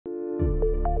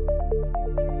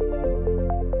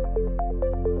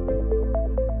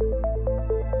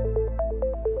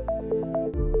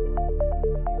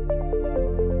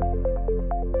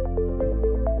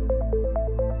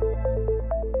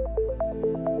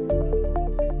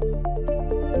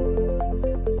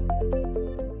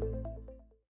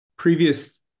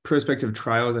previous prospective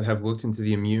trials that have looked into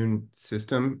the immune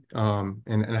system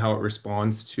and how it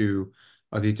responds to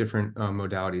these different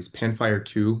modalities. Panfire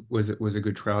 2 was a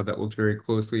good trial that looked very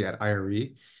closely at IRE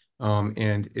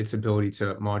and its ability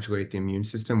to modulate the immune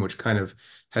system, which kind of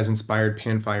has inspired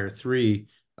Panfire 3,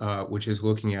 which is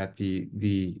looking at the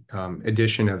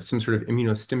addition of some sort of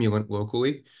immunostimulant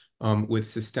locally with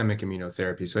systemic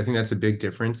immunotherapy. So I think that's a big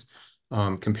difference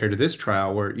compared to this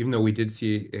trial, where even though we did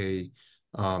see a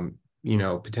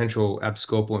potential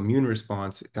abscopal immune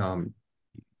response,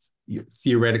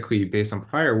 theoretically based on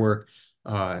prior work,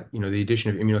 the addition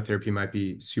of immunotherapy might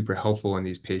be super helpful in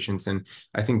these patients. And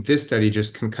I think this study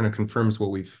just kind of confirms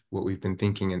what we've been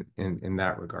thinking in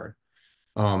that regard.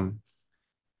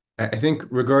 I think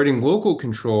regarding local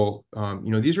control,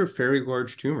 these are fairly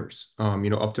large tumors,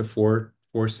 up to 4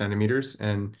 centimeters.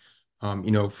 And,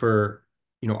 for,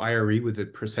 IRE with a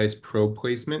precise probe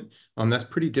placement, that's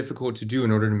pretty difficult to do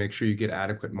in order to make sure you get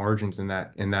adequate margins in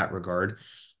that regard.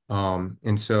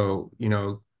 And so,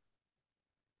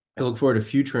 I look forward to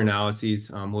future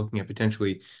analyses, looking at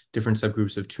potentially different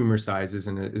subgroups of tumor sizes.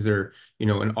 And is there,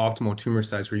 an optimal tumor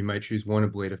size where you might choose one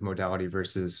ablative modality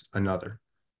versus another?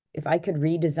 If I could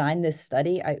redesign this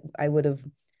study, I would have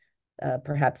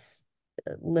perhaps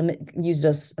used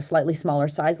a slightly smaller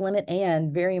size limit.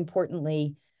 And very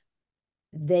importantly,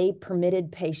 they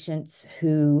permitted patients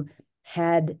who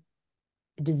had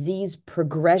disease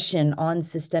progression on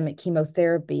systemic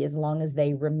chemotherapy as long as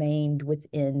they remained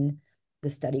within the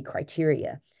study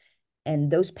criteria.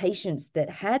 And those patients that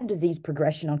had disease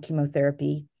progression on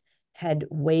chemotherapy had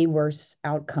way worse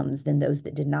outcomes than those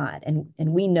that did not. And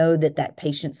we know that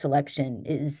patient selection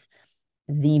is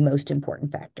the most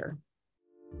important factor.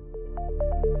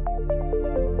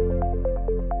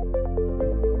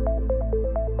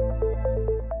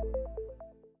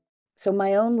 So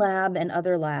my own lab and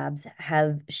other labs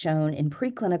have shown in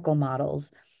preclinical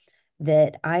models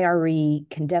that IRE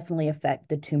can definitely affect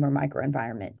the tumor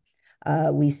microenvironment.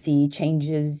 We see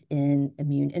changes in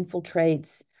immune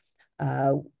infiltrates.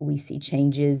 We see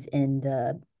changes in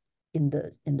the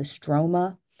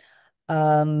stroma,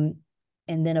 and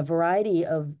then a variety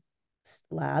of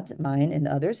labs, mine and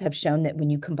others, have shown that when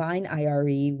you combine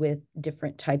IRE with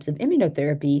different types of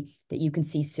immunotherapy, that you can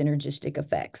see synergistic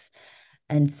effects.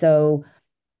 And so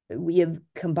we have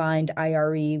combined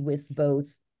IRE with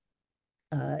both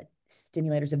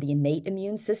stimulators of the innate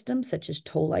immune system, such as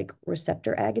toll-like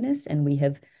receptor agonists, and we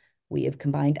have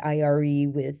combined IRE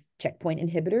with checkpoint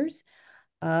inhibitors.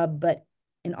 But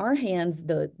in our hands,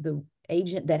 the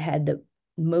agent that had the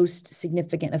most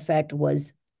significant effect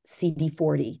was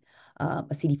CD40, a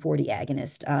CD40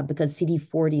 agonist, because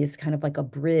CD40 is kind of like a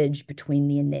bridge between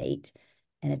the innate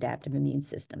and adaptive immune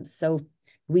systems. So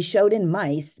we showed in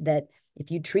mice that if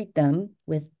you treat them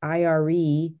with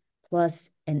IRE plus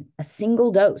a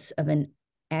single dose of an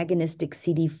agonistic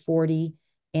CD40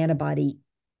 antibody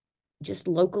just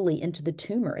locally into the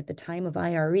tumor at the time of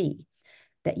IRE,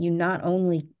 that you not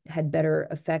only had better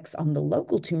effects on the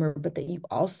local tumor, but that you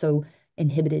also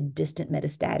inhibited distant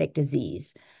metastatic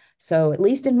disease. So at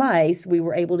least in mice, we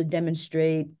were able to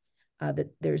demonstrate that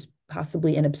there's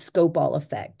possibly an abscopal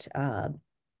effect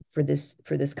for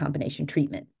this combination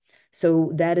treatment.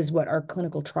 So that is what our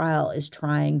clinical trial is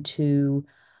trying to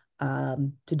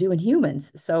do in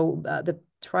humans. So the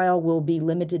trial will be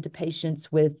limited to patients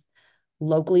with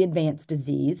locally advanced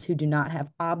disease who do not have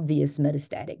obvious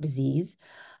metastatic disease.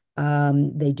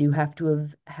 They do have to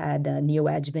have had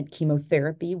neoadjuvant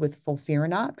chemotherapy with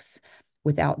FOLFIRINOX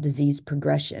without disease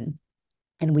progression.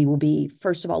 And we will be,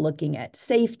 first of all, looking at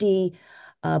safety,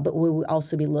 but we will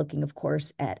also be looking, of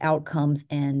course, at outcomes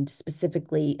and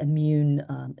specifically immune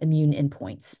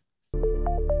endpoints.